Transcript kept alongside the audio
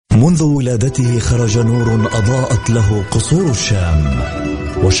منذ ولادته خرج نور أضاءت له قصور الشام،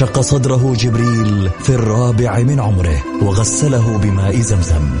 وشق صدره جبريل في 4 من عمره وغسله بماء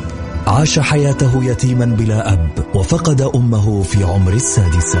زمزم. عاش حياته يتيما بلا أب، وفقد أمه في عمر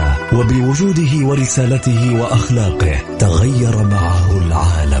 6، وبوجوده ورسالته وأخلاقه تغير معه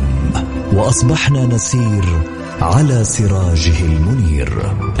العالم، وأصبحنا نسير على سراجه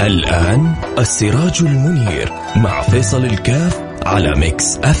المنير. الآن السراج المنير مع فيصل الكاف على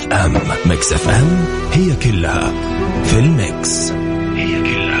ميكس اف ام. ميكس اف ام هي كلها في الميكس، هي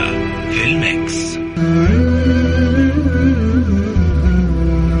كلها في الميكس.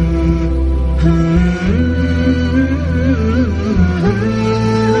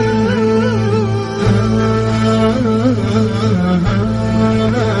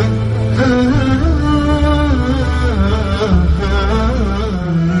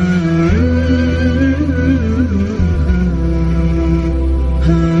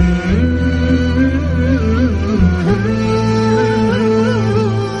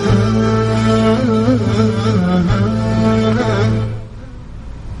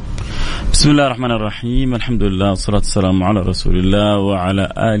 بسم الله الرحمن الرحيم، الحمد لله والصلاة والسلام على رسول الله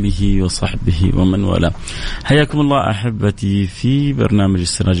وعلى آله وصحبه ومن والاه. حياكم الله أحبتي في برنامج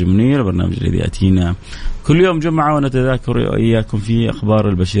السراج المنير، برنامج الذي يأتينا كل يوم جمعة ونتذاكر وإياكم في أخبار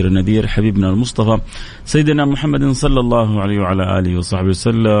البشير النذير حبيبنا المصطفى سيدنا محمد صلى الله عليه وعلى آله وصحبه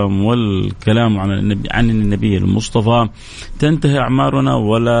وسلم. والكلام عن النبي المصطفى تنتهي أعمارنا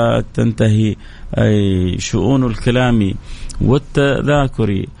ولا تنتهي شؤون الكلام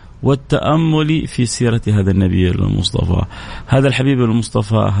والتذاكر والتأمل في سيرة هذا النبي المصطفى، هذا الحبيب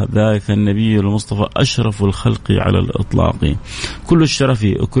المصطفى، هذاك النبي المصطفى أشرف الخلق على الإطلاق. كل الشرف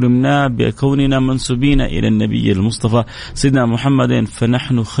أكرمنا بكوننا منسوبين إلى النبي المصطفى سيدنا محمد،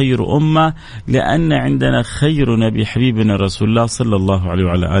 فنحن خير أمة لأن عندنا خير نبي حبيبنا رسول الله صلى الله عليه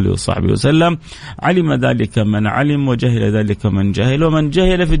وعلى آله وصحبه وسلم. علم ذلك من علم وجهل ذلك من جهل، ومن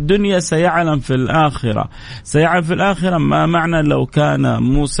جهل في الدنيا سيعلم في الآخرة. سيعلم في الآخرة ما معنى لو كان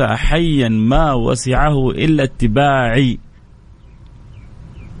موسى حيا ما وسعه إلا اتباعي.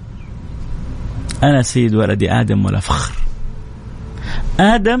 أنا سيد ولد آدم ولا فخر.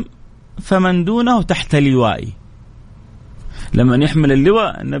 آدم فمن دونه تحت لوائي. لما يحمل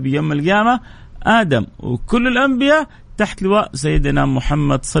اللواء النبي يوم القيامة آدم وكل الأنبياء تحت لواء سيدنا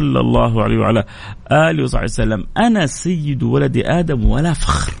محمد صلى الله عليه وعلى آله وصحبه وسلم. أنا سيد ولد آدم ولا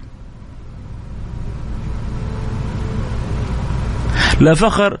فخر. لا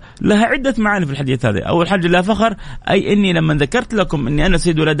فخر لها عدة معاني في الحديث هذا. أول حاجة لا فخر أي أني لما ذكرت لكم أني أنا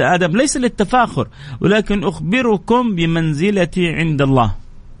سيد ولد آدم ليس للتفاخر، ولكن أخبركم بمنزلتي عند الله.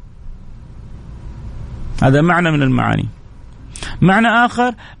 هذا معنى من المعاني. معنى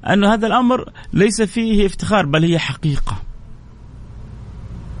آخر أن هذا الأمر ليس فيه افتخار بل هي حقيقة،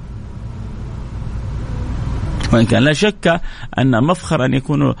 وإن كان لا شك أن مفخر أن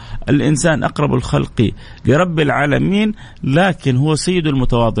يكون الإنسان أقرب الخلق لرب العالمين، لكن هو سيد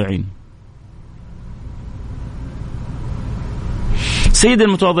المتواضعين. سيد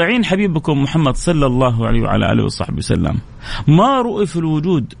المتواضعين حبيبكم محمد صلى الله عليه وعلى آله وصحبه وسلم. ما رؤي في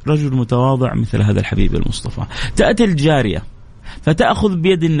الوجود رجل متواضع مثل هذا الحبيب المصطفى. تأتي الجارية فتأخذ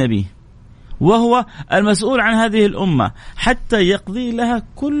بيد النبي وهو المسؤول عن هذه الأمة حتى يقضي لها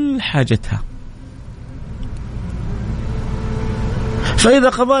كل حاجتها، فإذا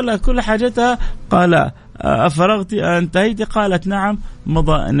قضى لها كل حاجتها قال أفرغت أنتهيت؟ قالت نعم.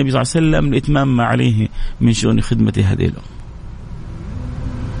 مضى النبي صلى الله عليه وسلم لإتمام ما عليه من شؤون خدمة هذه الأمة.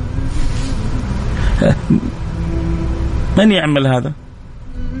 من يعمل هذا؟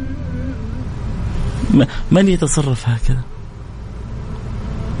 من يتصرف هكذا؟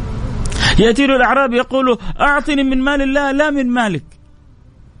 يأتي له الأعرابي يقول أعطني من مال الله لا من مالك،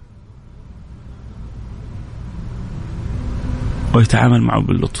 ويتعامل معه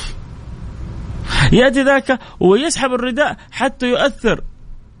باللطف. يأتي ذاك ويسحب الرداء حتى يؤثر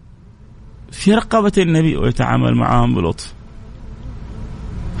في رقبة النبي ويتعامل معهم بلطف.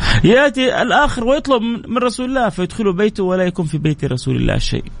 يأتي الآخر ويطلب من رسول الله فيدخل بيته ولا يكون في بيت رسول الله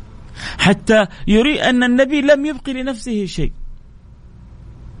شيء، حتى يري أن النبي لم يبقي لنفسه شيء.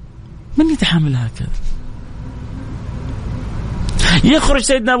 من يتحمل هكذا؟ يخرج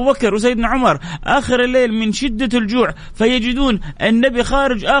سيدنا أبو بكر وسيدنا عمر آخر الليل من شدة الجوع، فيجدون النبي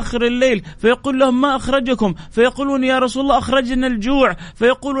خارج آخر الليل، فيقول لهم ما أخرجكم؟ فيقولون يا رسول الله أخرجنا الجوع.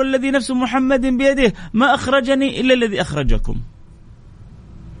 فيقول والذي نفس محمد بيده ما أخرجني إلا الذي أخرجكم.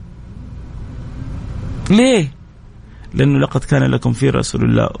 ليه؟ لأنه لقد كان لكم في رسول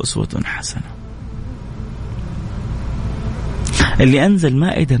الله أسوة حسنة. اللي أنزل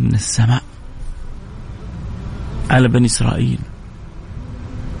مائدة من السماء على بني إسرائيل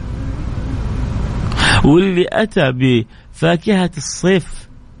واللي أتى بفاكهة الصيف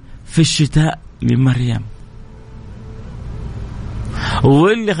في الشتاء لمريم،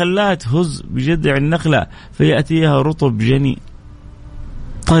 واللي خلاها تهز بجذع النخلة فيأتيها رطب جني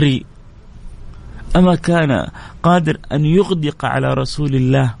طري، أما كان قادر أن يغدق على رسول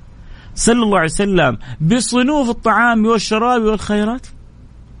الله صلى الله عليه وسلم بصنوف الطعام والشراب والخيرات؟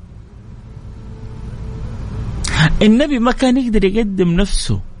 النبي ما كان يقدر يقدم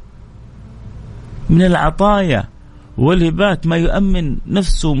نفسه من العطايا والهبات ما يؤمن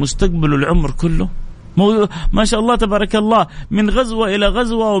نفسه مستقبل العمر كله؟ ما شاء الله تبارك الله، من غزوة إلى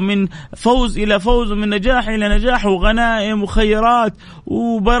غزوة، ومن فوز إلى فوز، ومن نجاح إلى نجاح، وغنائم وخيرات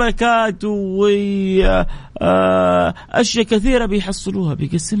وبركات وأشياء كثيرة بيحصلوها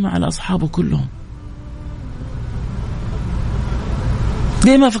بيقسمها على أصحابه كلهم.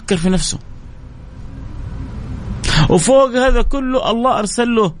 ليه ما فكر في نفسه؟ وفوق هذا كله الله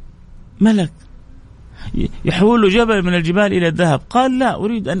أرسل له ملك يحول جبل من الجبال إلى الذهب. قال لا،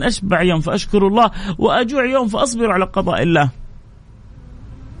 أريد أن أشبع يوم فأشكر الله، وأجوع يوم فأصبر على قضاء الله.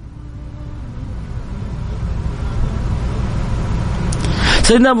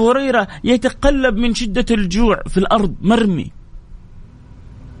 سيدنا أبو هريرة يتقلب من شدة الجوع في الأرض مرمي.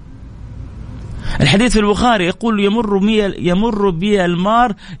 الحديث في البخاري يقول يمر بي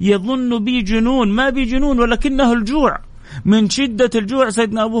المار يظن بي جنون، ما بي جنون ولكنه الجوع. من شدة الجوع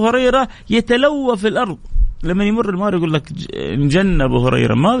سيدنا أبو هريرة يتلوى في الأرض. لما يمر المار يقول لك جن أبو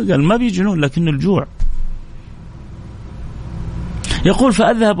هريرة، ما قال ما بي جنون لكن الجوع. يقول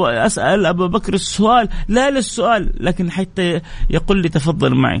فأذهب أسأل أبو بكر السؤال، لا للسؤال لكن حتى يقول لي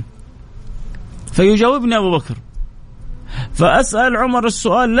تفضل معي، فيجاوبني أبو بكر. فأسأل عمر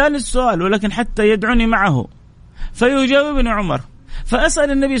السؤال، لا للسؤال ولكن حتى يدعني معه، فيجاوبني عمر.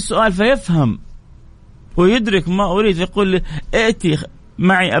 فأسأل النبي السؤال فيفهم ويدرك ما أريد، يقول لي ائتي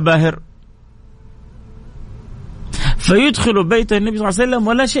معي أبا هر. فيدخل بيت النبي صلى الله عليه وسلم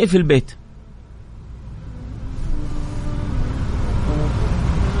ولا شيء في البيت،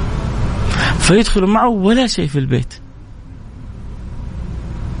 فيدخل معه ولا شيء في البيت.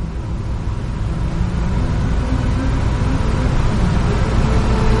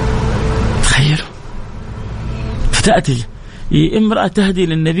 تخيلوا. فتأتي امرأة تهدي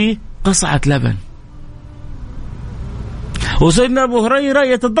للنبي قصعة لبن، وسيدنا أبو هريرة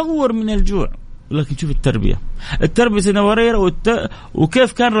يتضور من الجوع. لكن شوف التربية سيدنا أبو هريرة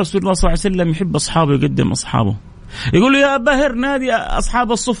وكيف كان رسول الله صلى الله عليه وسلم يحب أصحابه، يقدم أصحابه. يقول له يا أبا هر نادي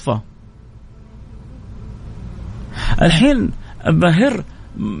أصحاب الصفة. الحين أبا هر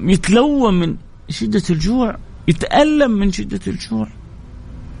يتلوى من شدة الجوع، يتألم من شدة الجوع.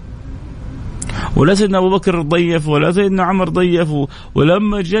 ولا سيدنا أبو بكر ضيف ولا سيدنا عمر ضيف،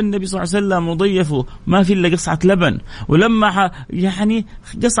 ولما جاء النبي صلى الله عليه وسلم وضيفه ما في إلا قصعة لبن، ولما يعني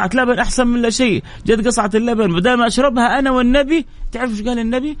قصعة لبن أحسن من لا شيء، جت قصعة اللبن بدل ما أشربها أنا والنبي. تعرف إيش قال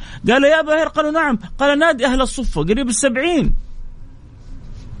النبي؟ قال يا أبا هر، قالوا نعم، قال نادي أهل الصفة قريب 70.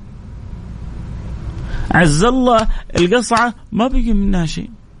 عز الله القصعة ما بقي منها شيء،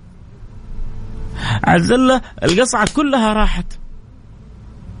 عز الله القصعة كلها راحت.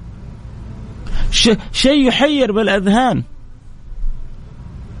 شيء يحير بالأذهان.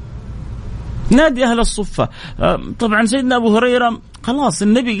 نادي أهل الصفة. طبعا سيدنا أبو هريرة خلاص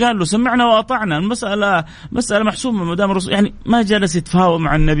النبي قال له سمعنا وأطعنا، مسألة محسومة مدام الرسول، يعني ما جلس يتفاوض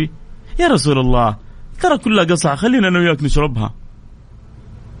مع النبي. يا رسول الله ترى كلها قصعة، خلينا أنا وياك نشربها.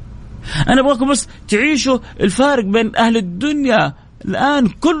 أنا أبغاكم بس تعيشوا الفارق بين أهل الدنيا الآن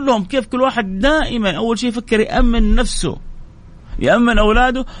كلهم، كيف كل واحد دائما أول شيء يفكر يأمن نفسه، يأمن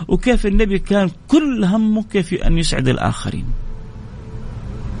أولاده، وكيف النبي كان كل همه كيف أن يسعد الآخرين.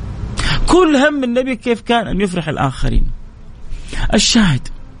 كل هم النبي كيف كان أن يفرح الآخرين. الشاهد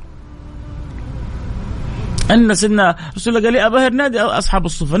أن سيدنا رسول الله قال لي أبا هر نادي أصحاب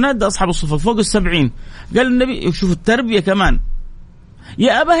الصفة، نادي أصحاب الصفة فوق 70. قال النبي يشوف التربية كمان،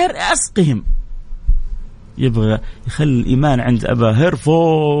 يا أبا هر أسقهم. يبغى يخلي الإيمان عند أبا هر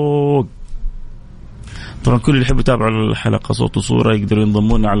فوق. طبعا كل اللي يحب يتابع الحلقة صوت وصورة يقدروا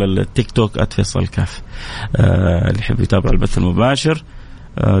ينضمون على التيك توك @فيصل كاف. اللي يحب يتابع البث المباشر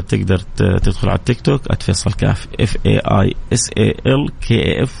تقدر تدخل على التيك توك @فيصل كاف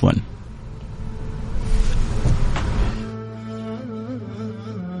FAISALKAF1.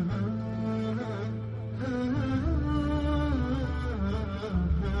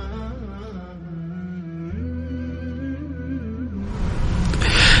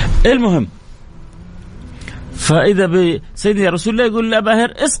 المهم فإذا بسيدنا رسول الله يقول لأبا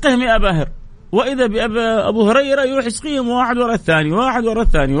هر اسقهم يا أبا هر. وإذا بأبو هريرة يروح يسقيهم واحد ورا الثاني واحد ورا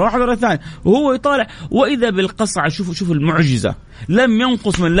الثاني واحد ورا الثاني وهو يطالع. وإذا بالقصعة، شوفوا المعجزة، لم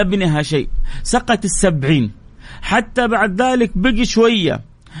ينقص من لبنها شيء، سقت 70. حتى بعد ذلك بقي شوية،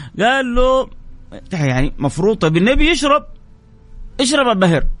 قال له يعني مفروض بالنبي يشرب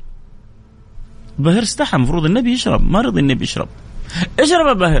بهر. بهر استحى، مفروض النبي يشرب، ما رضي النبي يشرب.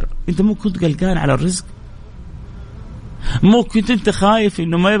 اشرب بهر. انت مو كنت قلقان على الرزق؟ مو كنت انت خايف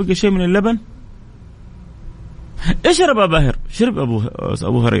انه ما يبقى شيء من اللبن؟ اشرب بهر. شرب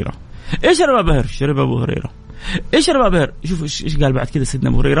ابو هريرة. اشرب بهر. شرب ابو هريرة. اشرب بهر. شوف ايش قال بعد كده سيدنا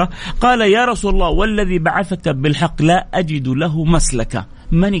ابو هريرة، قال يا رسول الله والذي بعثك بالحق لا اجد له مسلكا،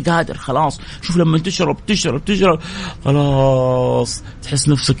 ماني قادر خلاص. شوف لما تشرب خلاص تحس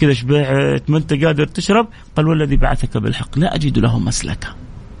نفسك كذا شبعت، ما انت قادر تشرب. قال والذي بعثك بالحق لا اجد له مسلكا،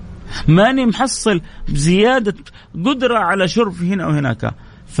 ماني محصل بزيادة قدرة على شرب هنا وهناك.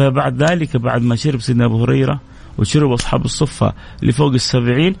 فبعد ذلك، بعد ما شرب سيدنا أبو هريرة وشرب أصحاب الصفة اللي فوق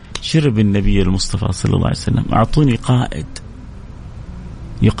 70، شرب النبي المصطفى صلى الله عليه وسلم. أعطوني قائد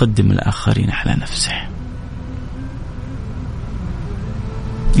يقدم الآخرين على نفسه.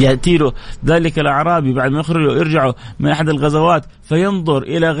 يأتي له ذلك الأعرابي بعد ما يرجعوا من أحد الغزوات، فينظر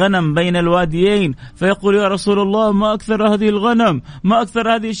إلى غنم بين الواديين فيقول يا رسول الله ما أكثر هذه الغنم، ما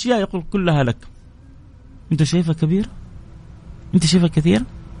أكثر هذه الأشياء. يقول كلها لك. أنت شايفها كبيرة؟ أنت شايفها كثير؟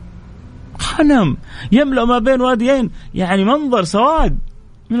 غنم يملأ ما بين واديين، يعني منظر سواد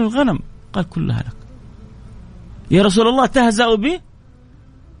من الغنم. قال كلها لك. يا رسول الله تهزأ بي؟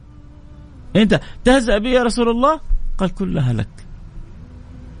 أنت تهزأ بي يا رسول الله؟ قال كلها لك.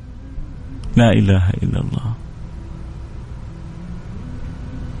 لا إله إلا الله.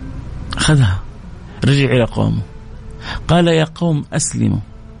 أخذها، رجع إلى قومه، قال يا قوم أسلموا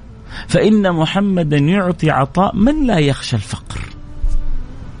فإن محمدا يعطي عطاء من لا يخشى الفقر.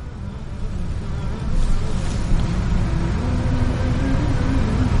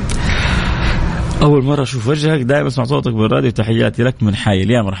 أول مرة أشوف وجهك، دائما أسمع صوتك بالراديو. تحياتي لك من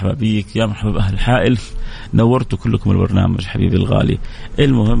حائل. يا مرحبا بيك، يا مرحبا بأهل حائل، نورتوا كلكم البرنامج حبيبي الغالي.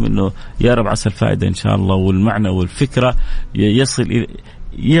 المهم إنه يا رب عسى الفائدة إن شاء الله، والمعنى والفكرة يصل إلى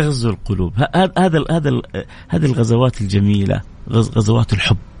يغزو القلوب. هذه الغزوات الجميلة، غزوات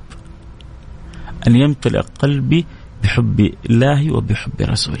الحب، أن يمتلئ قلبي بحب الله وبحب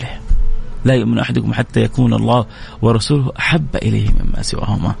رسوله. لا يؤمن أحدكم حتى يكون الله ورسوله أحب إليه مما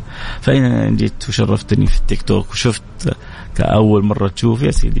سواهما. فإن جيت وشرفتني في التيك توك وشفت كأول مرة تشوف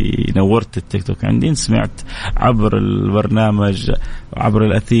يا سيدي، نورت التيك توك عندي، سمعت عبر البرنامج عبر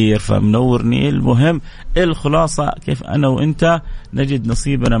الأثير فمنورني. المهم الخلاصة كيف أنا وإنت نجد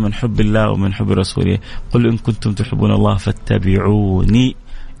نصيبنا من حب الله ومن حب رسوله. قل إن كنتم تحبون الله فاتبعوني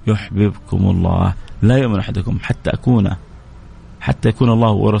يحببكم الله. لا يؤمن أحدكم حتى يكون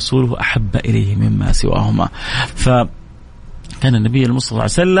الله ورسوله أحب إليه مما سواهما. فكان النبي المصطفى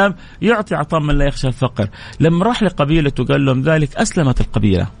صلى الله عليه وسلم يعطي عطاء من لا يخشى الفقر. لما راح لقبيلته قال لهم ذلك أسلمت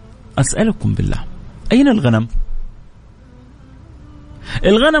القبيلة. أسألكم بالله أين الغنم؟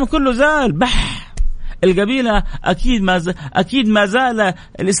 الغنم كله زال بح. القبيلة أكيد ما زال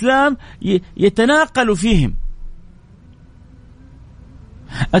الإسلام يتناقل فيهم،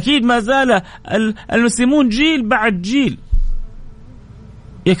 أكيد ما زال المسلمون جيل بعد جيل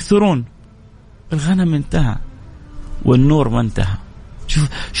يكثرون. الغنم انتهى والنور ما انتهى.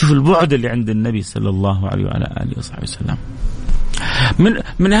 شوف البعد اللي عند النبي صلى الله عليه وعلى آله وصحبه وسلم.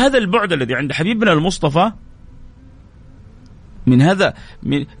 من هذا البعد الذي عند حبيبنا المصطفى، من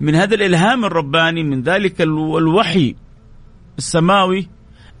هذا الإلهام الرباني، من ذلك الوحي السماوي،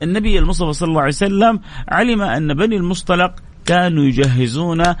 النبي المصطفى صلى الله عليه وسلم علم أن بني المصطلق كانوا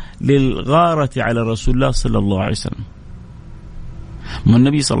يجهزون للغارة على رسول الله صلى الله عليه وسلم. من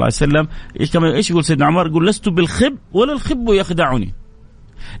النبي صلى الله عليه وسلم كما ايش يقول سيدنا عمر؟ يقول لست بالخب ولا الخب يخدعني.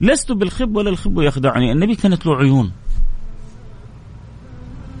 لست بالخب ولا الخب يخدعني. النبي كانت له عيون.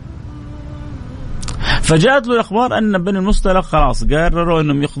 فجاءت له الأخبار أن بني المصطلق خلاص قرروا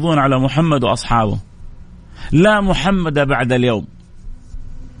أنهم يخضون على محمد وأصحابه. لا محمد بعد اليوم،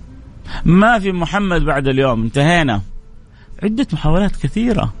 ما في محمد بعد اليوم، انتهينا. عدة محاولات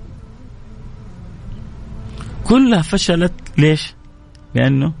كثيرة كلها فشلت. ليش؟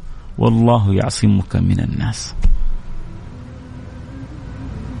 لأنه والله يعصمك من الناس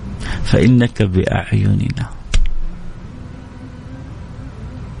فإنك بأعيننا.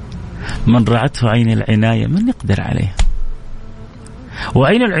 من رعته عين العناية من يقدر عليه.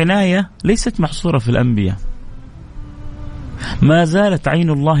 وعين العناية ليست محصورة في الأنبياء، ما زالت عين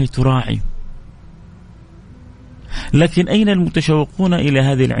الله تراعي. لكن أين المتشوقون إلى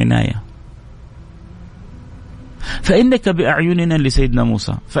هذه العناية؟ فإنك بأعيننا لسيدنا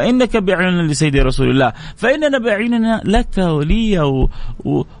موسى، فإنك بأعيننا لسيدنا رسول الله، فإننا بأعيننا لك ولي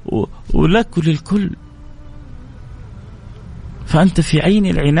ولك وللكل. فأنت في عين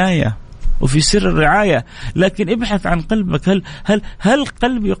العناية وفي سر الرعاية. لكن ابحث عن قلبك. هل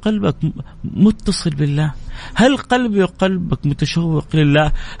قلبي وقلبك متصل بالله؟ هل قلبي وقلبك متشوق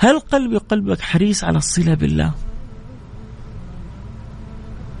لله؟ هل قلبي وقلبك حريص على الصلة بالله؟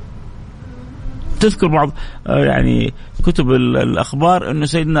 تذكر بعض يعني كتب الأخبار أنه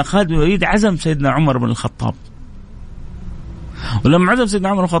سيدنا خالد بن الوليد عزم سيدنا عمر بن الخطاب، ولما عزم سيدنا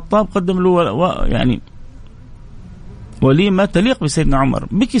عمر بن الخطاب قدم له يعني وليمة تليق بسيدنا عمر.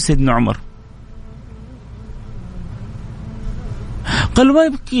 بكي سيدنا عمر، قال ما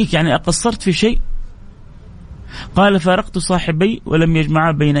يبكيك يعني أقصرت في شيء؟ قال فارقت صاحبي ولم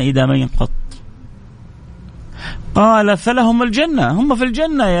يجمع بين إدامين قط. قال فلهم الجنة، هم في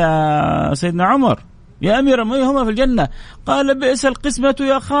الجنة يا سيدنا عمر، يا أمير المؤمنين هم في الجنة. قال بئس القسمة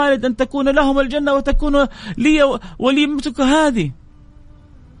يا خالد أن تكون لهم الجنة وتكون لي وليمتك هذه.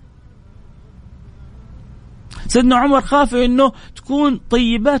 سيدنا عمر خاف إنه تكون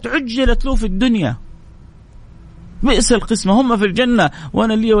طيبات عجلت له في الدنيا. بئس القسمة، هم في الجنة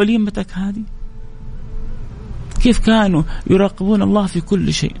وأنا لي وليمتك هذه. كيف كانوا يراقبون الله في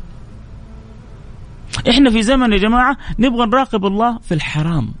كل شيء. إحنا في زمن يا جماعة نبغى نراقب الله في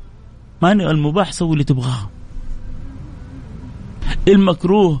الحرام، ما المباح سوي اللي تبغاه،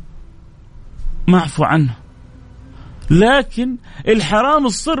 المكروه معفو عنه، لكن الحرام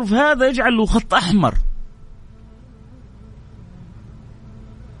الصرف هذا يجعل له خط أحمر.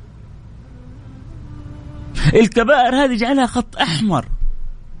 الكبائر هذه يجعلها خط أحمر.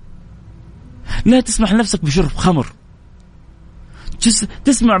 لا تسمح لنفسك بشرب خمر.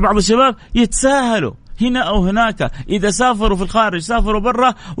 تسمع بعض الشباب يتساهلوا هنا أو هناك، إذا سافروا في الخارج سافروا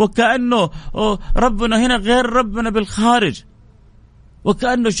برا وكأنه ربنا هنا غير ربنا بالخارج،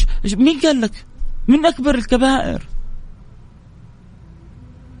 وكأنه مين قال لك؟ من أكبر الكبائر.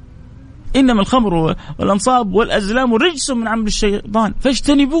 إنما الخمر والأنصاب والأزلام رجس من عمل الشيطان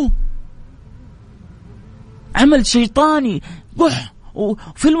فاجتنبوه. عمل شيطاني بح.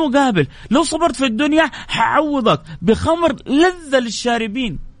 وفي المقابل لو صبرت في الدنيا حعوضك بخمر لذة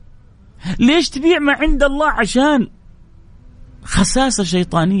للشاربين. ليش تبيع ما عند الله عشان خساسة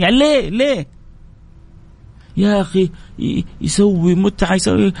شيطانية؟ ليه يا أخي يسوي متعة،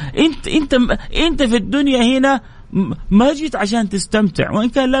 يسوي انت في الدنيا هنا ما جيت عشان تستمتع، وإن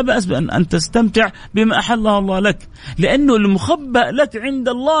كان لا بأس بأن تستمتع بما أحله الله لك، لأنه المخبأ لك عند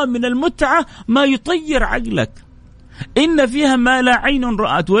الله من المتعة ما يطير عقلك. إن فيها ما لا عين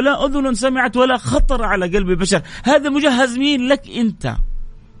رأت ولا أذن سمعت ولا خطر على قلب بشر. هذا مجهز مين لك أنت؟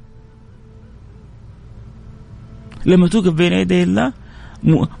 لما توقف بين يدي الله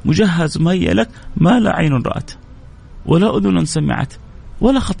مجهز مهيأ لك ما لا عين رأت ولا أذن سمعت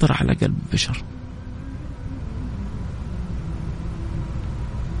ولا خطر على قلب بشر.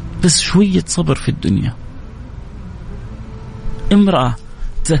 بس شوية صبر في الدنيا. امرأة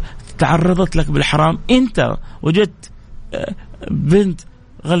تعرضت لك بالحرام، انت وجدت بنت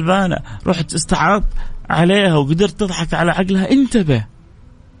غلبانة رحت استعرضت عليها وقدرت تضحك على عقلها، انتبه.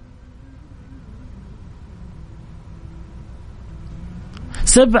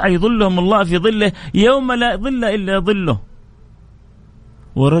 سبعة يظلهم الله في ظله يوم لا ظل إلا ظله.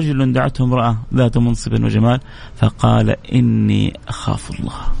 ورجل دعته امرأة ذات منصب وجمال فقال إني أخاف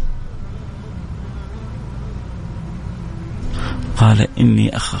الله. قال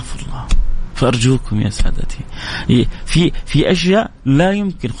إني أخاف الله. فأرجوكم يا سادتي في أشياء لا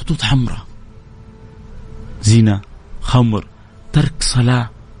يمكن، خطوط حمراء، زنا، خمر، ترك صلاة،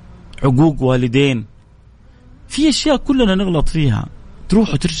 عقوق والدين. في أشياء كلنا نغلط فيها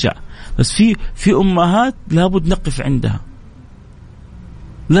تروح وترجع، بس في أمهات لابد نقف عندها.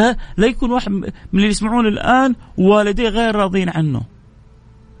 لا يكون واحد من اللي يسمعون الآن والديه غير راضين عنه،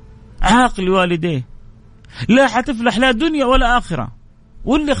 عاقل والديه، لا حتفلح لا دنيا ولا آخرة.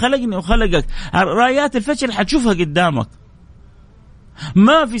 واللي خلقني وخلقك رايات الفشل حتشوفها قدامك.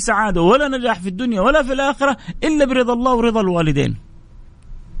 ما في سعادة ولا نجاح في الدنيا ولا في الآخرة إلا برضا الله ورضا الوالدين.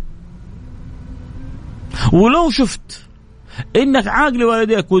 ولو شفت إنك عاقل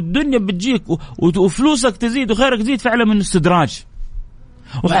والديك والدنيا بتجيك وفلوسك تزيد وخيرك تزيد، فعلا من استدراج،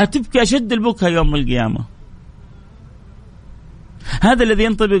 وحتبكي أشد البكاء يوم القيامة. هذا الذي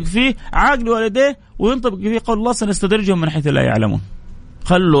ينطبق فيه عاقل والديه، وينطبق فيه قول الله سنستدرجهم من حيث لا يعلمون.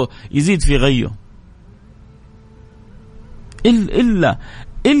 خلوا يزيد في غيه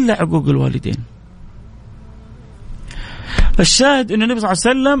إلا عقوق الوالدين. الشاهد أن النبي صلى الله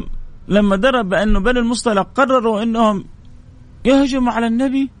عليه وسلم لما درى بأنه بني المصطلق قرروا أنهم يهجموا على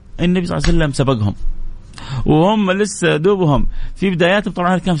النبي صلى الله عليه وسلم سبقهم وهم لسه دوبهم في بداياتهم.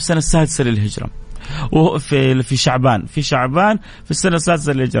 طبعا كان في السنة السادسة للهجرة، وفي شعبان في السنة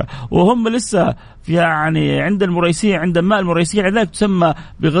السادسة للهجرة، وهم لسه في يعني عند المريسية، عند ماء المريسية، لذلك تسمى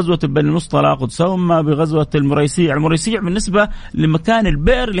بغزوة بني المصطلق وتسمى بغزوة المريسية. المريسية بالنسبة لمكان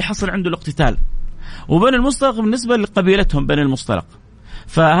البئر اللي حصل عنده الاقتتال، وبني المصطلق بالنسبة لقبيلتهم بني المصطلق.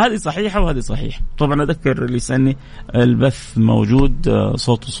 فهذه صحيحة وهذه صحيح. طبعا أذكر اللي يسألني البث موجود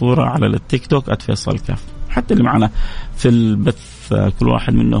صوت وصورة على التيك توك @فيصل كاف، حتى اللي معنا في البث كل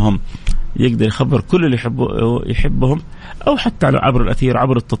واحد منهم يقدر يخبر كل اللي يحبهم، أو حتى عبر الأثير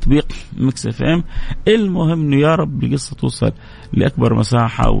عبر التطبيق ميكس اف ام. المهم إنه يا رب القصة توصل لأكبر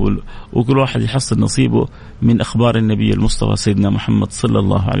مساحة، وكل واحد يحصل نصيبه من أخبار النبي المصطفى سيدنا محمد صلى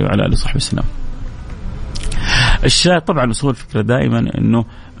الله عليه وعلى آله وصحبه وسلم. الشاهد طبعا بس هو الفكرة دائما إنه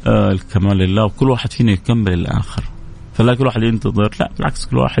الكمال لله، وكل واحد فينا يكمل الآخر، فلا كل واحد ينتظر، لا بالعكس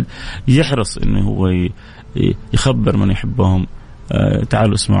كل واحد يحرص إنه هو يخبر من يحبهم.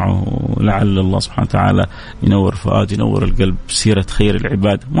 تعالوا اسمعوا، لعل الله سبحانه وتعالى ينور فؤاد، ينور القلب سيرة خير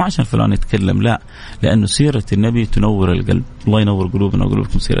العباد، مو عشان فلان يتكلم، لا، لأنه سيرة النبي تنور القلب. الله ينور قلوبنا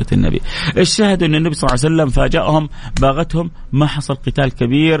وقلوبكم سيرة النبي. الشاهد أن النبي صلى الله عليه وسلم فاجأهم، باغتهم، ما حصل قتال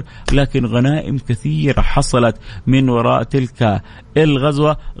كبير، لكن غنائم كثيرة حصلت من وراء تلك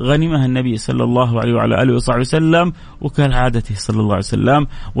الغزوة، غنمها النبي صلى الله عليه وعلى آله وصحبه وسلم، وكالعادته صلى الله عليه وسلم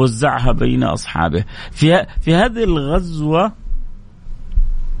وزعها بين أصحابه. في هذه الغزوة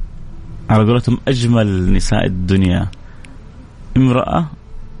على قولتهم أجمل نساء الدنيا امرأة،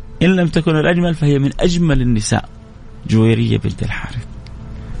 إن لم تكن الأجمل فهي من أجمل النساء، جويرية بنت الحارث،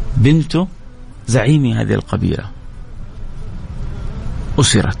 بنت زعيم هذه القبيلة،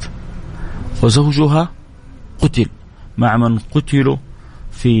 أسرت وزوجها قتل مع من قتلوا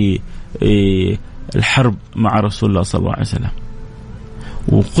في الحرب مع رسول الله صلى الله عليه وسلم،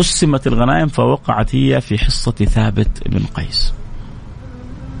 وقسمت الغنائم فوقعت هي في حصة ثابت بن قيس.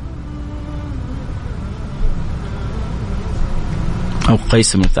 أو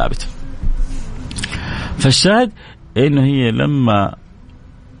قيس بن ثابت. فالشاهد إنه هي لما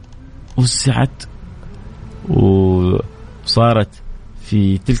وسعت وصارت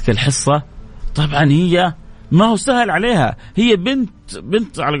في تلك الحصة، طبعا هي ما هو سهل عليها، هي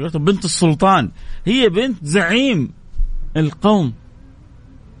بنت على قولتهم بنت السلطان، هي بنت زعيم القوم،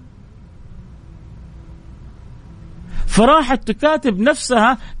 فراحت تكاتب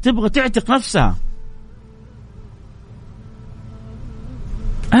نفسها تبغى تعتق نفسها.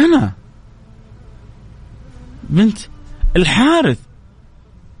 أنا بنت الحارث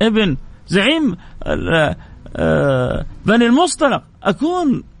ابن زعيم بني المصطلق،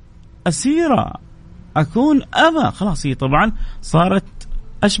 أكون أسيرة، أكون أما. خلاص هي طبعا صارت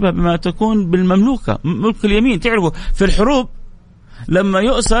أشبه بما تكون بالمملوكة، ملك اليمين. تعرفوا في الحروب لما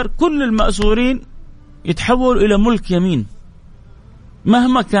يؤسر كل المأسورين يتحولوا إلى ملك يمين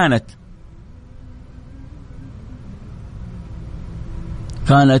مهما كانت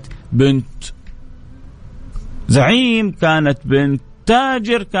بنت زعيم، كانت بنت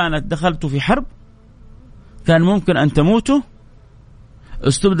تاجر، كانت دخلتوا في حرب، كان ممكن أن تموتوا،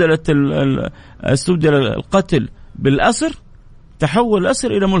 استبدل القتل بالأسر، تحول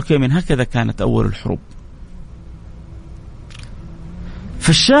الأسر إلى ملك يمين. هكذا كانت أول الحروب.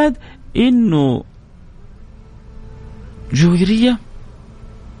 فالشاهد إنه جويرية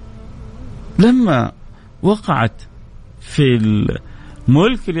لما وقعت في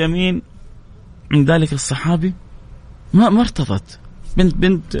ملك اليمين من ذلك الصحابي ما ارتضت.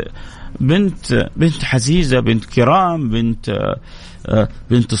 بنت حزيزة، بنت كرام،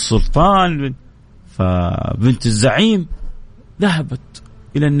 بنت السلطان، فبنت الزعيم، ذهبت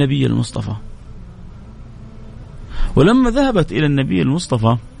إلى النبي المصطفى. ولما ذهبت إلى النبي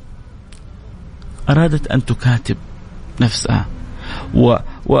المصطفى أرادت أن تكاتب نفسها،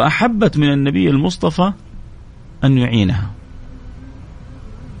 وأحبت من النبي المصطفى أن يعينها.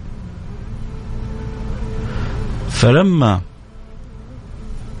 فلما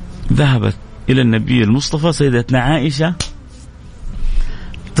ذهبت إلى النبي المصطفى سيدتنا عائشة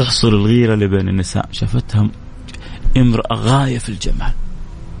تحصل الغيرة لبين النساء، شافتها امرأة غاية في الجمال،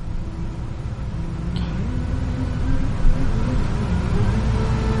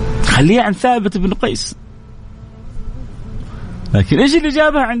 خليها عن ثابت بن قيس، لكن إيش اللي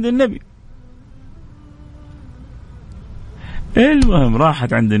جابها عند النبي؟ المهم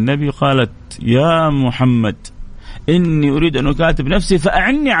راحت عند النبي قالت يا محمد إني أريد أن أكاتب نفسي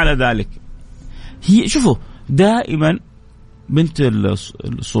فأعني على ذلك. هي شوفوا دائما بنت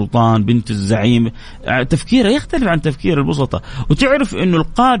السلطان، بنت الزعيم، تفكيرها يختلف عن تفكير البسطة، وتعرف إنه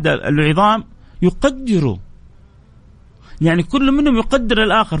القادة العظام يقدروا، يعني كل منهم يقدر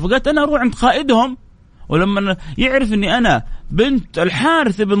الآخر. فقالت أنا أروح عند قائدهم ولما يعرف أني أنا بنت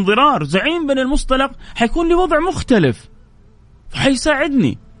الحارث بن ضرار زعيم بن المصطلق حيكون لي وضع مختلف،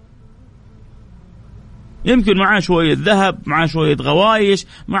 فحيساعدني. يمكن معاه شوية ذهب، معاه شوية غوايش،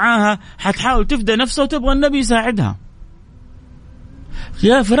 معاها حتحاول تفدى نفسها وتبغى النبي يساعدها.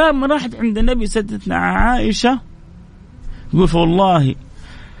 يا فرام ما راحت عند النبي سيدتنا عائشة يقول فوالله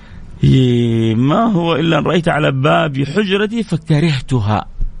ما هو إلا أن رأيت على باب حجرتي فكرهتها،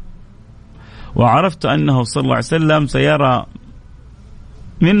 وعرفت أنه صلى الله عليه وسلم سيرى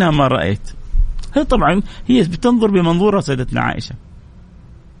منها ما رأيت. هي طبعا هي بتنظر بمنظورها سيدتنا عائشة،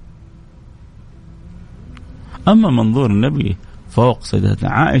 أما منظور النبي فوق سيدتنا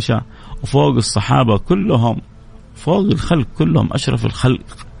عائشة وفوق الصحابة كلهم، فوق الخلق كلهم، أشرف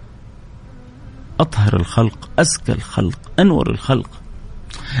الخلق، أطهر الخلق، أزكى الخلق، أنور الخلق.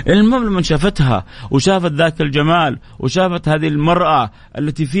 المهم لما شافتها وشافت ذاك الجمال وشافت هذه المرأة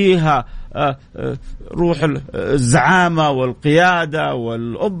التي فيها روح الزعامة والقيادة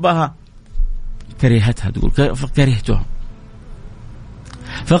والأبهة كرهتها، تقول فكرهتها.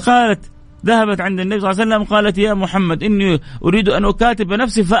 فقالت ذهبت عند النبي صلى الله عليه وسلم قالت يا محمد إني أريد أن أكاتب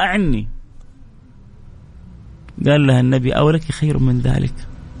نفسي فأعني. قال لها النبي أولك خير من ذلك،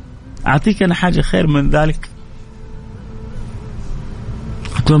 أعطيك أنا حاجة خير من ذلك.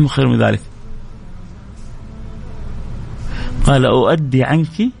 قلت له خير من ذلك؟ قال أؤدي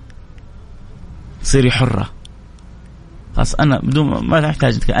عنك صيري حرة، خلاص أنا بدون ما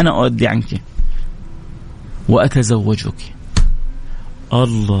تحتاجك أنا أؤدي عنك وأتزوجك.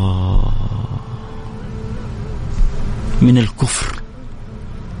 الله، من الكفر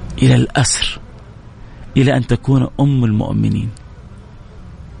إلى الأسر إلى أن تكون أم المؤمنين.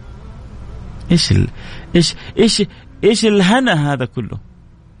 إيش الهنا هذا كله؟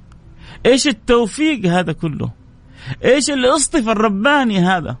 إيش التوفيق هذا كله؟ إيش الاصطفاء الرباني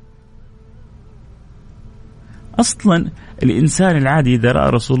هذا؟ أصلا الإنسان العادي إذا رأى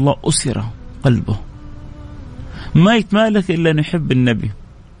رسول الله أسر قلبه، ما يتمالك إلا أن يحب النبي.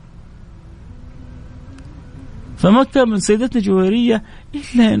 فما كان من سيدتنا جويرية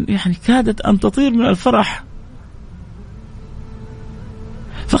إلا يعني كادت أن تطير من الفرح.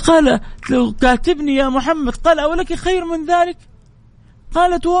 فقال لو كاتبني يا محمد، قال أولك خير من ذلك؟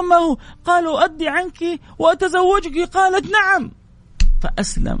 قالت وما هو؟ قال أؤدي عنك وأتزوجك. قالت نعم.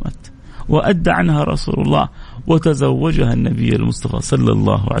 فأسلمت وأدى عنها رسول الله وتزوجها النبي المصطفى صلى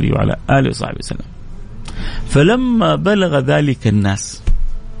الله عليه وعلى آله وصحبه وسلم. فلما بلغ ذلك الناس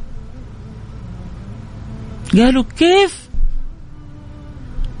قالوا كيف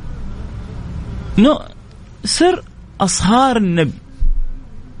سر أصهار النبي؟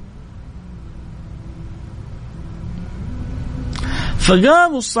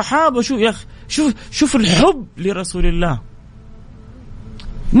 فقاموا الصحابة شوف الحب لرسول الله،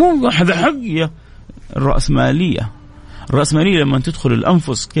 مو هذا حق الرأسمالية لما تدخل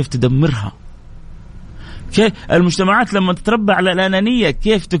الأنفس كيف تدمرها، كيف المجتمعات لما تتربى على الأنانية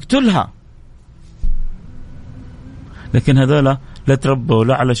كيف تقتلها. لكن هذولا لا تربوا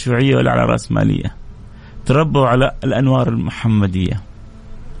لا على شيوعية ولا على رأسمالية، تربوا على الأنوار المحمدية.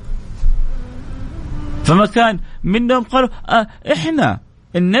 فما كان منهم قالوا إحنا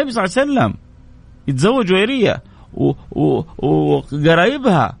النبي صلى الله عليه وسلم يتزوج جويرية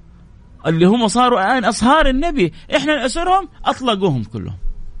وقرايبها اللي هم صاروا الآن أصهار النبي إحنا نأسرهم، أطلقوهم كلهم.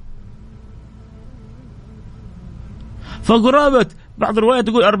 فقرابة بعض الروايات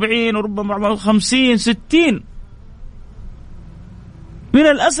تقول 40 وربما 50 60 من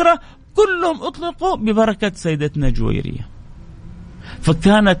الأسرة كلهم أطلقوا ببركة سيدتنا جويرية.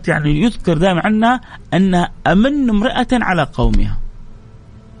 فكانت يعني يذكر دائما عنها أنها أمن امرأة على قومها،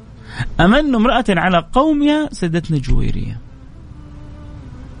 أمن امرأة على قومها سيدتنا جويرية.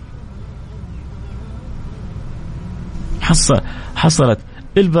 حصلت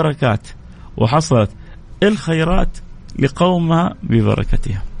البركات وحصلت الخيرات لقومها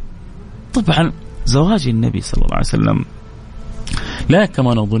ببركتها. طبعا زواج النبي صلى الله عليه وسلم لا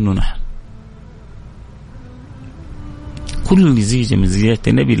كما نظن نحن، كل زيجة من زيجات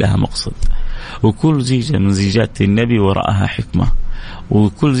النبي لها مقصد، وكل زيجة من زيجات النبي وراءها حكمة،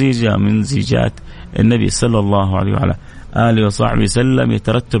 وكل زيجة من زيجات النبي صلى الله عليه وعلى آله وصحبه وسلم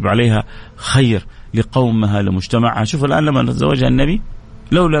يترتب عليها خير لقومها لمجتمعها. شوف الآن لما تزوجها النبي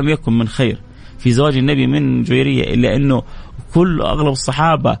لو لم يكن من خير في زواج النبي من جويرية إلا أنه أغلب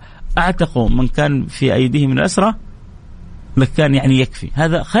الصحابة اعتقوا من كان في أيديهم من الأسرة لكان يعني يكفي.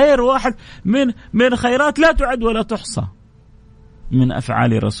 هذا خير واحد من خيرات لا تعد ولا تحصى من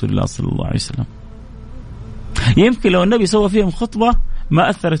أفعال رسول الله صلى الله عليه وسلم. يمكن لو النبي سوى فيهم خطبة ما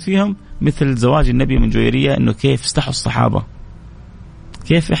أثرت فيهم مثل زواج النبي من جويرية، أنه كيف استحوا الصحابة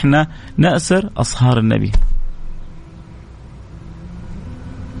كيف إحنا نأسر أصهار النبي.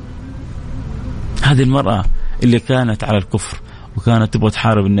 هذه المرأة اللي كانت على الكفر وكانت تبغى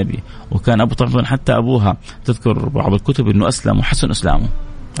تحارب النبي، وكان أبو طبعا حتى أبوها تذكر بعض الكتب أنه أسلم وحسن إسلامه،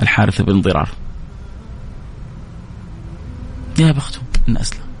 الحارث بن ضرار، يا بخته إن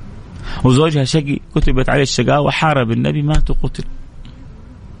أسلم. وزوجها شقي كتبت عليه الشقاء وحارب النبي مات وقتل.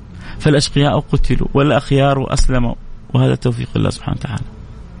 فالأشقياء قتلوا والأخيار أسلموا، وهذا توفيق الله سبحانه وتعالى.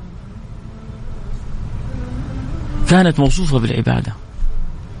 كانت موصوفة بالعبادة،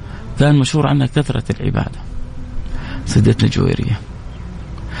 كان مشهور عنها كثرة العبادة. سيدتنا جويرية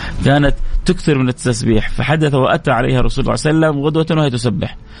كانت تكثر من التسبيح، فحدث وأتى عليها رسول الله صلى الله عليه وسلم غدوة وهي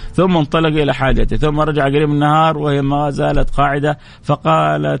تسبح، ثم انطلق إلى حاجته، ثم رجع قريب من النهار وهي ما زالت قاعدة،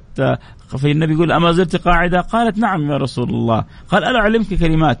 فقالت، فالنبي يقول أما زلت قاعدة؟ قالت نعم يا رسول الله. قال ألا أعلمك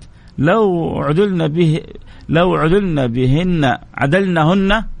كلمات لو عدلن بهن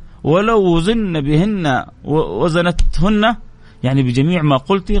عدلنهن، ولو وزن بهن وزنتهن، يعني بجميع ما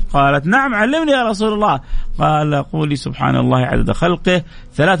قلت. قالت نعم علمني يا رسول الله. قال قولي سبحان الله عدد خلقه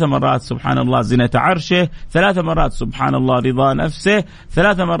 3 مرات، سبحان الله زنة عرشه 3 مرات، سبحان الله رضا نفسه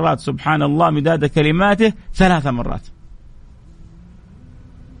 3 مرات، سبحان الله مداد كلماته 3 مرات.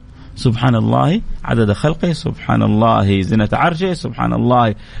 سبحان الله عدد خلقه، سبحان الله زنة عرشه، سبحان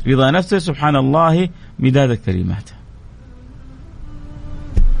الله رضا نفسه، سبحان الله مداد كلماته.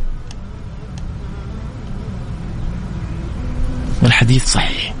 والحديث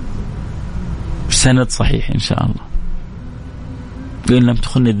صحيح، سند صحيح إن شاء الله، إن لم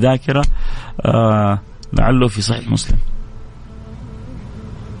تخن الذاكرة لعله في صحيح مسلم.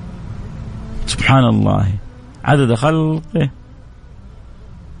 سبحان الله عدد خلقه،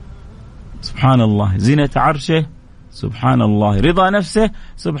 سبحان الله زينة عرشه، سبحان الله رضا نفسه،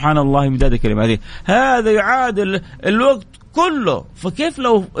 سبحان الله مداد كلماته. هذا يعادل الوقت كله، فكيف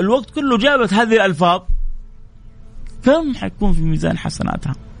لو الوقت كله جابت هذه الألفاظ كم حيكون في ميزان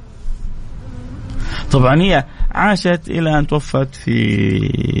حسناتها؟ طبعا هي عاشت إلى أن توفت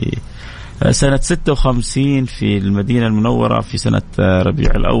في سنة 56 في المدينة المنورة في سنة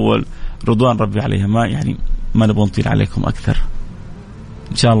ربيع الأول، رضوان ربي عليها. ما نبغى نطيل عليكم أكثر،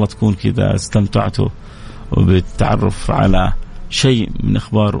 إن شاء الله تكون كذا استمتعتوا بالتعرف على شيء من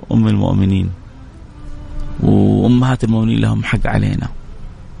أخبار أم المؤمنين وأمهات المؤمنين. لهم حق علينا،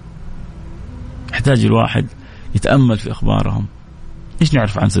 يحتاج الواحد يتأمل في أخبارهم. إيش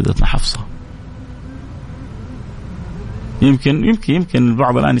نعرف عن سيدتنا حفصة؟ يمكن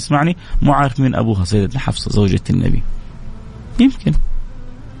البعض الآن يسمعني مو عارف من أبوها سيدتنا حفصة زوجة النبي. يمكن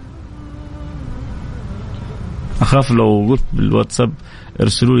أخاف لو قلت بالواتساب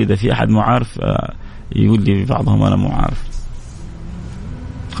ارسلوا لي إذا في أحد مو عارف، يقول لي بعضهم أنا مو عارف.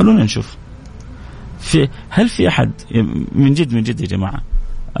 خلونا نشوف هل في أحد من جد يا جماعة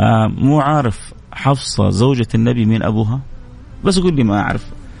مو عارف حفصة زوجة النبي من أبوها؟ بس قل لي ما أعرف،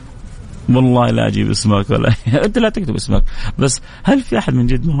 والله لا أجيب اسمك ولا أنت لا تكتب اسمك، بس هل في أحد من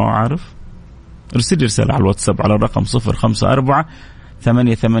جد ما هو عارف؟ ارسل لي رسالة على الواتساب على الرقم 054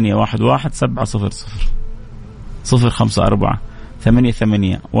 8811 700 054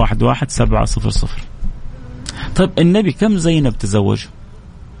 8811 700. طيب النبي كم زينب تزوج؟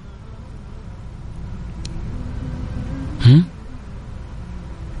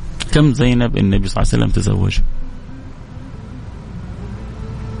 كم زينب النبي صلى الله عليه وسلم تزوج؟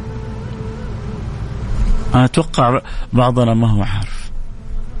 أنا أتوقع بعضنا ما هو عارف.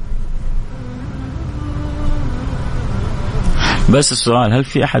 بس السؤال، هل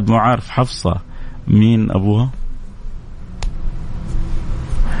في أحد مو عارف حفصة مين أبوها؟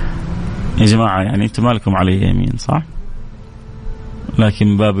 يا جماعة يعني أنتم مالكم علي يمين صح؟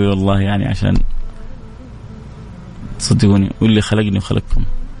 لكن بابي والله يعني عشان تصدقوني، واللي خلقني وخلقكم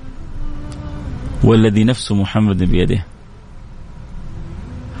والذي نفس محمد بيده،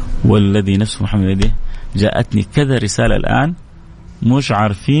 والذي نفس محمد بيده، جاءتني كذا رسالة الآن مش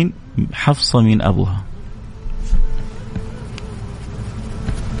عارفين حفصة من أبوها.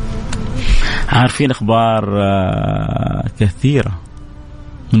 عارفين أخبار كثيرة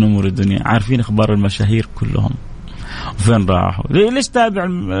من أمور الدنيا، عارفين أخبار المشاهير كلهم وفين راحوا، ليش تابع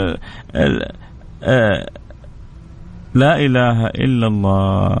لا إله إلا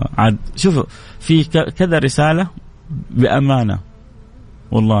الله. عاد شوفوا في كذا رسالة بأمانة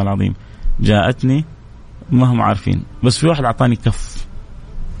والله العظيم جاءتني ما هم عارفين، بس في واحد أعطاني كف.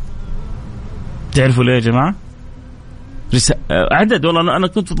 تعرفوا ليه يا جماعة؟ عدد والله أنا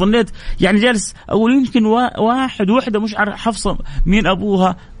كنت ظنيت يعني جالس أقول يمكن وحدة مش عارف حفصة مين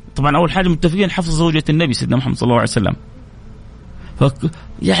أبوها. طبعا أول حاجة متفقين حفصة زوجة النبي سيدنا محمد صلى الله عليه وسلم،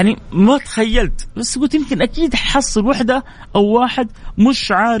 يعني ما تخيلت، بس قلت يمكن أكيد حصل وحدة أو واحد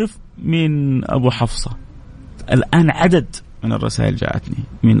مش عارف من أبو حفصة. الآن عدد من الرسائل جاءتني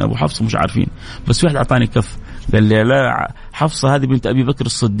من أبو حفصة مش عارفين، بس واحد أعطاني كف قال لي لا، حفصة هذه بنت أبي بكر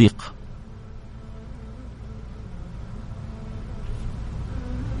الصديق.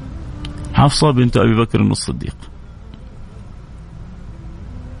 حفصة بنت أبي بكر الصديق.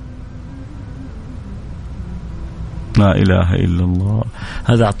 لا إله إلا الله.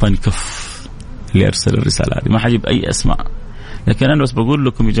 هذا أعطاني كف اللي أرسل الرسالة هذه. ما حجيب أي أسماء، لكن أنا بس بقول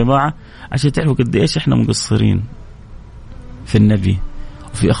لكم يا جماعة عشان تعرفوا قد إيش إحنا مقصرين في النبي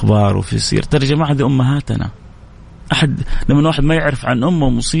وفي أخباره وفي سيرة. ترى يا جماعة هذه أمهاتنا. أحد لما واحد ما يعرف عن أمه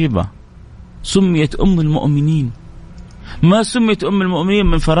مصيبة. سميت أم المؤمنين، ما سميت أم المؤمنين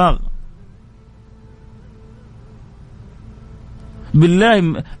من فراغ.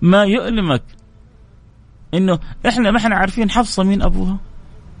 بالله ما يؤلمك إنه إحنا ما إحنا عارفين حفصة مين أبوها؟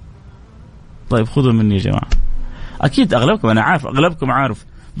 طيب خذوا مني يا جماعة، أكيد أغلبكم أنا عارف، أغلبكم عارف،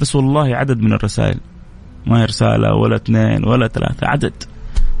 بس والله عدد من الرسائل، ما هي رسالة ولا 2 ولا 3، عدد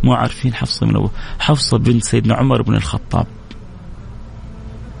مو عارفين حفصة من أبوها. حفصة بنت سيدنا عمر بن الخطاب.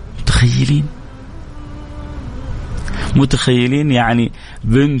 متخيلين يعني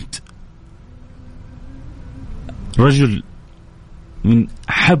بنت رجل من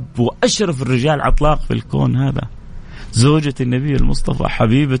أحب وأشرف الرجال على الإطلاق في الكون هذا، زوجة النبي المصطفى،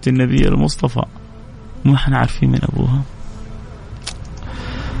 حبيبة النبي المصطفى، ما احنا عارفين من أبوها.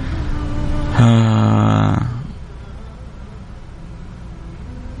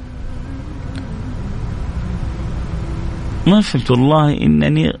 ما فهمت والله،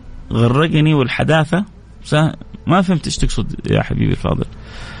 إنني غرقني والحداثة. ما فهمت إيش تقصد يا حبيبي الفاضل.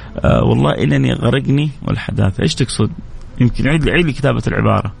 والله إنني غرقني والحداثة، إيش تقصد؟ يمكن عيد لي كتابة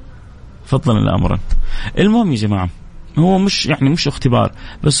العبارة فضلا لأمرا. المهم يا جماعة، هو مش اختبار،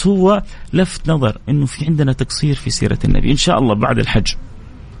 بس هو لفت نظر إنه في عندنا تقصير في سيرة النبي. إن شاء الله بعد الحج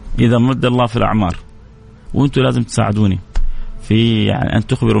إذا مد الله في الأعمار، وأنتم لازم تساعدوني في يعني أن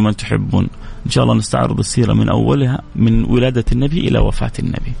تخبروا من تحبون، إن شاء الله نستعرض السيرة من أولها، من ولادة النبي إلى وفاة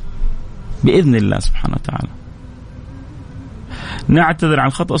النبي بإذن الله سبحانه وتعالى. نعتذر عن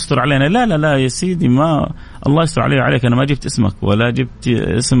الخطأ، استر علينا. لا لا لا يا سيدي، ما الله يستر علي وعليك. أنا ما جبت اسمك ولا جبت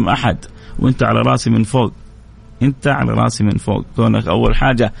اسم أحد، وأنت على راسي من فوق. أنت على راسي من فوق، كونك أول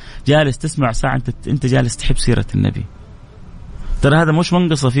حاجة جالس تسمع ساعة، أنت جالس تحب سيرة النبي. ترى هذا مش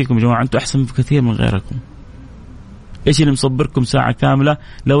منقصة فيكم يا جماعة، أنتم أحسن بكثير من غيركم. إيش اللي مصبركم ساعة كاملة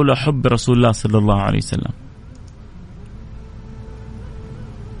لولا حب رسول الله صلى الله عليه وسلم؟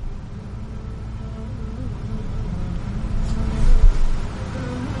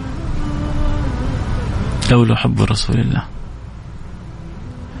 لولا حب رسول الله.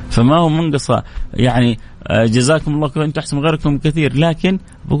 فما هو منقصة يعني، جزاكم الله خير، أنتم أحسن من غيركم كثير، لكن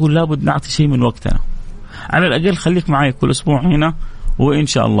بقول لابد نعطي شيء من وقتنا. على الأقل خليك معي كل أسبوع هنا، وإن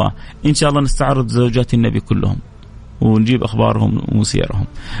شاء الله نستعرض زوجات النبي كلهم ونجيب أخبارهم وسيرهم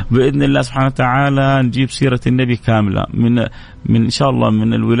بإذن الله سبحانه وتعالى. نجيب سيرة النبي كاملة من إن شاء الله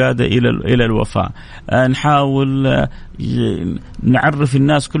من الولادة إلى الوفاة. نحاول نعرف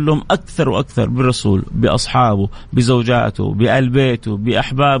الناس كلهم أكثر وأكثر بالرسول، بأصحابه، بزوجاته، بآل بيته،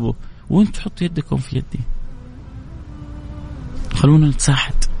 بأحبابه. وانت حط يدكم في يدي، خلونا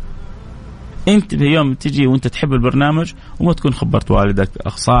نتساعد. انت بيوم تجي وانت تحب البرنامج وما تكون خبرت والدك،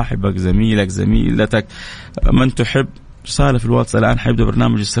 اخ، صاحبك، زميلك، زميلتك، من تحب، رسالة في الواتس: الآن حيبدأ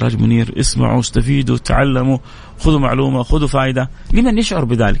برنامج السراج منير، اسمعوا، استفيدوا، تعلموا، خذوا معلومة، خذوا فائدة. لمن يشعر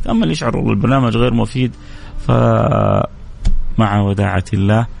بذلك. أما اللي يشعر البرنامج غير مفيد فمع وداعة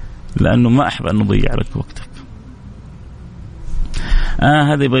الله، لأنه ما أحب أن نضيع لك وقتك.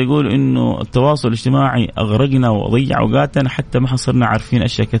 هذا بيقول إنه التواصل الاجتماعي أغرقنا وضيع أوقاتنا حتى ما صرنا عارفين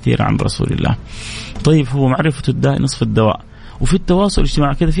أشياء كثيرة عن رسول الله. طيب هو معرفة الداء نصف الدواء. وفي التواصل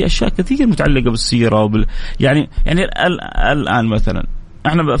الاجتماعي كذا في أشياء كثير متعلقة بالسيرة يعني الآن مثلا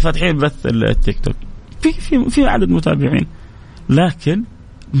احنا فاتحين بث التيك توك، في عدد متابعين، لكن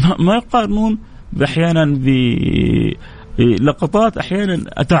ما يقارنون أحيانا بلقطات أحيانا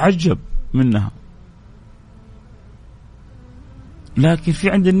أتعجب منها. لكن في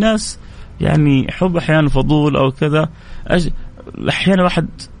عند الناس يعني حب أحيانا فضول أو كذا. أحيانا واحد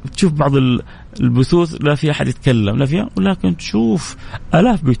تشوف بعض البثوث لا في أحد يتكلم لا فيها، ولكن تشوف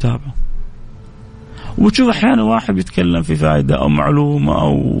آلاف بيتابعوا. وتشوف أحيانا واحد يتكلم في فائدة أو معلومة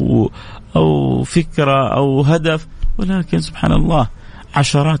أو فكرة أو هدف، ولكن سبحان الله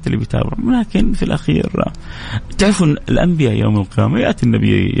عشرات اللي بيتابعوا. لكن في الأخير تعرفون الأنبياء يوم القيامة يأتي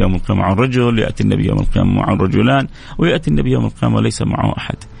النبي يوم القيامة عن رجل، يأتي النبي يوم القيامة عن رجلان، ويأتي النبي يوم القيامة ليس معه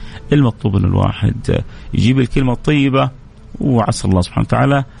أحد. المطلوب أن الواحد يجيب الكلمة الطيبة وعسى الله سبحانه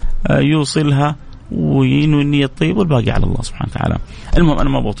وتعالى يوصلها وينوي النية الطيبة والباقي على الله سبحانه وتعالى. المهم أنا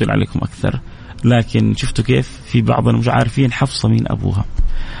ما بطيل عليكم أكثر، لكن شفتوا كيف في بعضنا مش عارفين حفصة مين أبوها،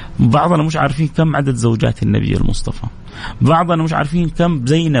 بعضنا مش عارفين كم عدد زوجات النبي المصطفى، بعضنا مش عارفين كم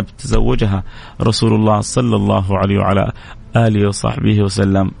زينب تزوجها رسول الله صلى الله عليه وعلى آله وصحبه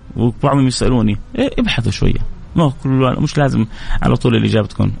وسلم. وبعضهم يسألوني ابحثوا شوية، مش لازم على طول الإجابة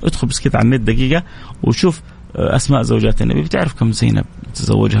تكون، ادخل بس كده على النت دقيقة وشوف أسماء زوجات النبي، بتعرف كم زينب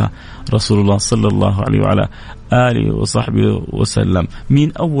تزوجها رسول الله صلى الله عليه وعلى آله وصحبه وسلم.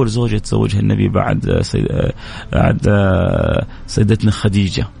 مين أول زوجة تزوجها النبي بعد سيدتنا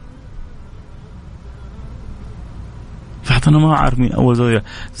خديجة؟ فحتى أنا ما أعرف مين أول زوجة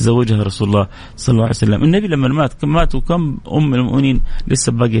تزوجها رسول الله صلى الله عليه وسلم. النبي لما مات وكم أم المؤمنين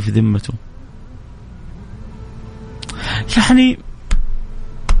لسه باقية في ذمته. يعني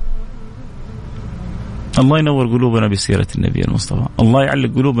الله ينور قلوبنا بسيرة النبي المصطفى، الله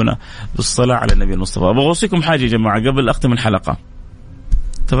يعلق قلوبنا بالصلاة على النبي المصطفى. أبغى أوصيكم حاجة يا جماعة قبل أختم الحلقة،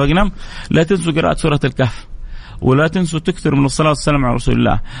 اتفقنا؟ لا تنسوا قراءة سورة الكهف، ولا تنسوا تكثروا من الصلاة والسلام على رسول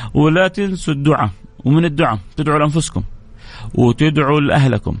الله، ولا تنسوا الدعاء. ومن الدعاء تدعوا لأنفسكم، وتدعوا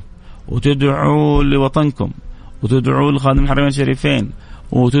لأهلكم، وتدعوا لوطنكم، وتدعوا لخادم الحرمين الشريفين،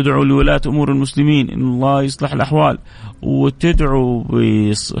 وتدعوا لولاة أمور المسلمين إن الله يصلح الأحوال، وتدعوا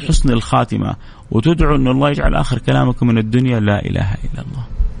بحسن الخاتمة، وتدعوا أن الله يجعل آخر كلامكم من الدنيا لا إله إلا الله،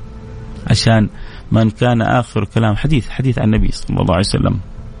 عشان من كان آخر كلام حديث عن النبي صلى الله عليه وسلم،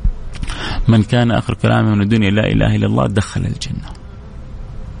 من كان آخر كلامه من الدنيا لا إله إلا الله دخل الجنة.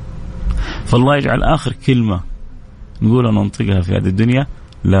 فالله يجعل آخر كلمة نقول ننطقها في هذه الدنيا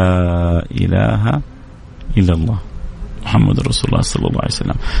لا إله إلا الله محمد رسول الله صلى الله عليه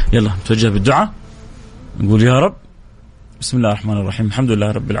وسلم. يلا نتوجه بالدعاء، نقول يا رب بسم الله الرحمن الرحيم الحمد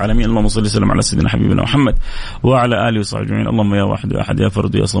لله رب العالمين، اللهم صل وسلم على سيدنا حبيبنا محمد وعلى آله وصحبه أجمعين. اللهم يا واحد يا أحد يا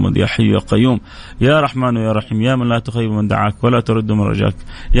فرد يا صمد يا حي يا قيوم يا رحمن يا رحيم يا من لا تخيب من دعاك ولا ترد من رجاك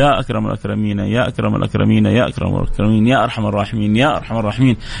يا أكرم الأكرمين يا أكرم الأكرمين يا أكرم الأكرمين يا أرحم الراحمين يا أرحم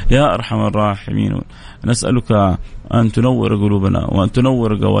الراحمين يا أرحم الراحمين. نسألك أن تنور قلوبنا وأن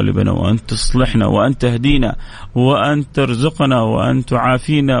تنور قوالبنا وأن تصلحنا وأن تهدينا وأن ترزقنا وأن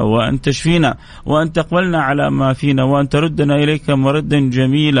تعافينا وأن تشفينا وأن تقبلنا على ما فينا وأن تردنا إليك مردا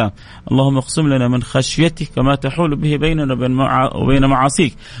جميلا. اللهم اقسم لنا من خشيتك ما تحول به بيننا وبين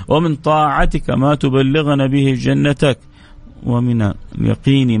معاصيك، ومن طاعتك ما تبلغنا به جنتك، ومن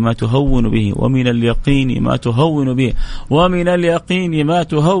اليقين ما تهون به ومن اليقين ما تهون به ومن اليقين ما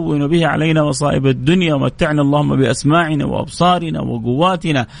تهون به علينا مصائب الدنيا، ومتعنا اللهم بأسماعنا وأبصارنا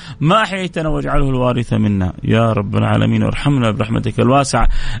وقواتنا ما أحييتنا واجعله الوارث منا يا رب العالمين، وارحمنا برحمتك الواسعة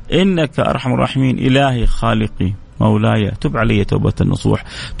إنك أرحم الراحمين. إلهي خالقي مولاي تب علي توبة النصوح،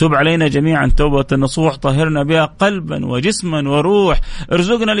 تب علينا جميعا توبة النصوح، طهرنا بها قلبا وجسما وروح،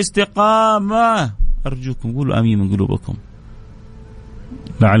 ارزقنا الاستقامة. أرجوكم قولوا آمين من قلوبكم،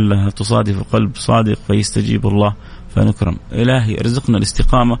 لعلها تصادف قلب صادق فيستجيب الله فنكرم. إلهي ارزقنا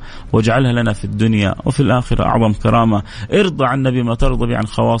الاستقامة واجعلها لنا في الدنيا وفي الآخرة أعظم كرامة. ارضى عنا بما ترضى به عن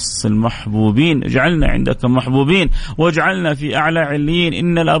خواص المحبوبين، اجعلنا عندك محبوبين واجعلنا في أعلى عليين.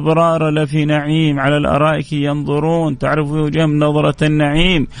 إن الأبرار لفي نعيم على الأرائك ينظرون تعرف في وجههم نظرة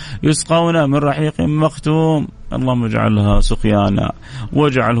النعيم يسقون من رحيق مختوم. اللهم اجعلها سقيانا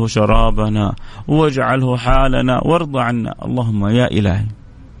واجعله شرابنا واجعله حالنا وارضى عنا. اللهم يا إلهي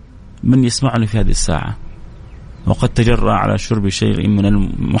من يسمعني في هذه الساعة وقد تجرأ على شرب شيء من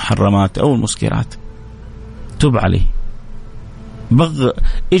المحرمات أو المسكرات تب عليه،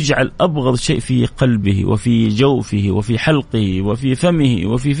 اجعل أبغض شيء في قلبه وفي جوفه وفي حلقه وفي فمه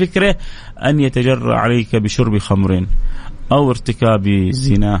وفي فكره أن يتجرأ عليك بشرب خمر أو ارتكاب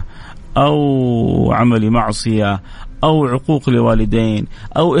زنا أو عمل معصية أو عقوق لوالدين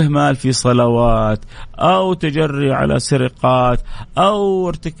أو إهمال في صلوات أو تجري على سرقات أو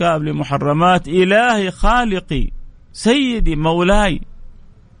ارتكاب لمحرمات. إلهي خالقي سيدي مولاي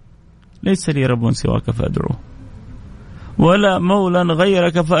ليس لي رب سواك فأدعوه ولا مولا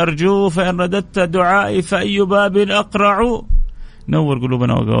غيرك فأرجوه، فإن رددت دعائي فأي باب أقرع. نور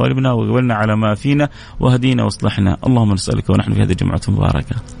قلوبنا وقوالبنا وقبلنا على ما فينا وهدينا واصلحنا. اللهم نسألك ونحن في هذه الجمعة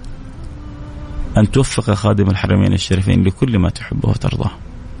المباركة أن توفق خادم الحرمين الشريفين لكل ما تحبه وترضاه،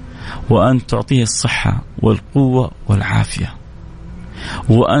 وأن تعطيه الصحة والقوة والعافية،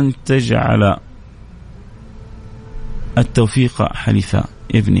 وأن تجعل التوفيق حليف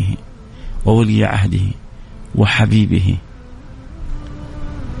ابنه وولي عهده وحبيبه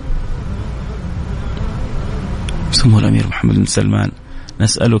سمو الأمير محمد بن سلمان.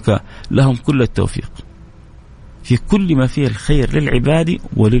 نسألك لهم كل التوفيق في كل ما فيه الخير للعباد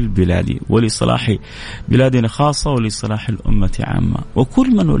وللبلاد، ولصلاح بلادنا خاصة ولصلاح الأمة عامة،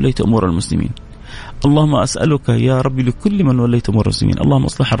 وكل من وليت أمور المسلمين. اللهم أسألك يا ربي لكل من وليت أمور المسلمين، اللهم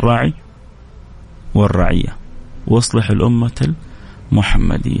اصلح الراعي والرعية، واصلح الأمة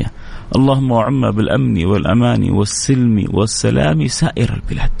المحمدية. اللهم وعم بالأمن والأمان والسلم والسلام سائر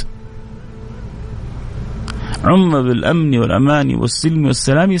البلاد. عم بالأمن والأمان والسلم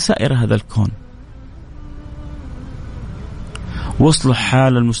والسلام سائر هذا الكون. واصلح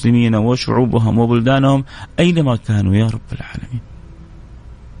حال المسلمين وشعوبهم وبلدانهم أينما كانوا يا رب العالمين.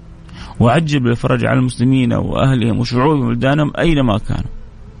 وعجب الفرج على المسلمين وأهلهم وشعوبهم وبلدانهم أينما كانوا.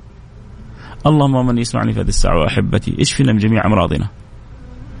 اللهم من يسمعني في هذه الساعة أحبتي اشفنا من جميع أمراضنا،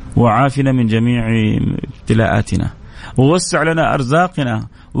 وعافنا من جميع ابتلاءاتنا، ووسع لنا أرزاقنا،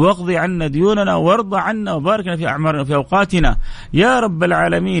 واقضي عنا ديوننا، وارضى عنا، وباركنا في أعمارنا وفي أوقاتنا يا رب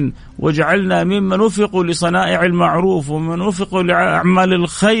العالمين. واجعلنا ممن وفقوا لصنائع المعروف، ومن وفقوا لأعمال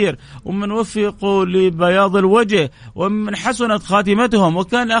الخير، ومن وفقوا لبياض الوجه، ومن حسنت خاتمتهم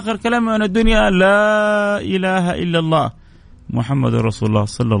وكان آخر كلام من الدنيا لا إله إلا الله محمد رسول الله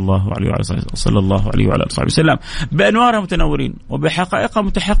صلى الله عليه وعلى آله وسلم، بأنوارها متنورين وبحقائقها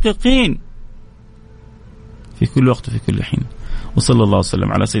متحققين في كل وقت وفي كل حين. وصلى الله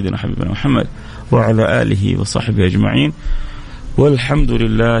وسلم على سيدنا حبيبنا محمد وعلى آله وصحبه أجمعين، والحمد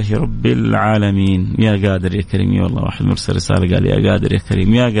لله رب العالمين. يا قادر يا كريم. يا الله واحد مرسل رسالة قال يا قادر يا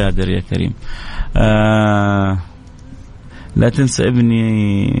كريم، يا قادر يا كريم. لا تنسى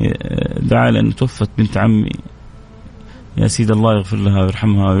ابني دعاء لأن توفت بنت عمي، يا سيد الله يغفر لها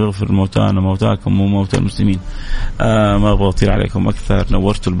ويرحمها ويغفر موتانا موتاكم وموتى المسلمين. ما أبغى أطيل عليكم أكثر،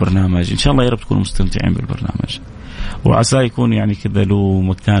 نورتوا البرنامج، إن شاء الله يا رب تكونوا مستمتعين بالبرنامج، وعسى يكون يعني كذا له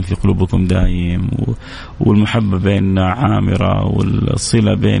مكان في قلوبكم دائم، والمحبة بيننا عامرة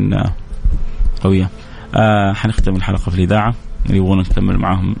والصلة بيننا قوية. حنختم الحلقة في الإذاعة، اللي يبغون نكمل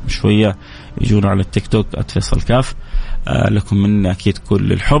معهم شوية يجونا على التيك توك @فيصل كاف. لكم منا أكيد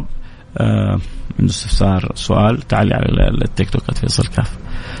كل الحب. عنده استفسار سؤال تعالي على التيك توك @فيصل كاف.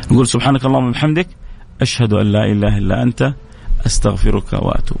 نقول سبحانك اللهم وبحمدك أشهد أن لا إله إلا أنت أستغفرك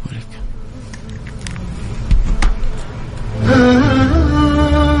وأتوب إليك.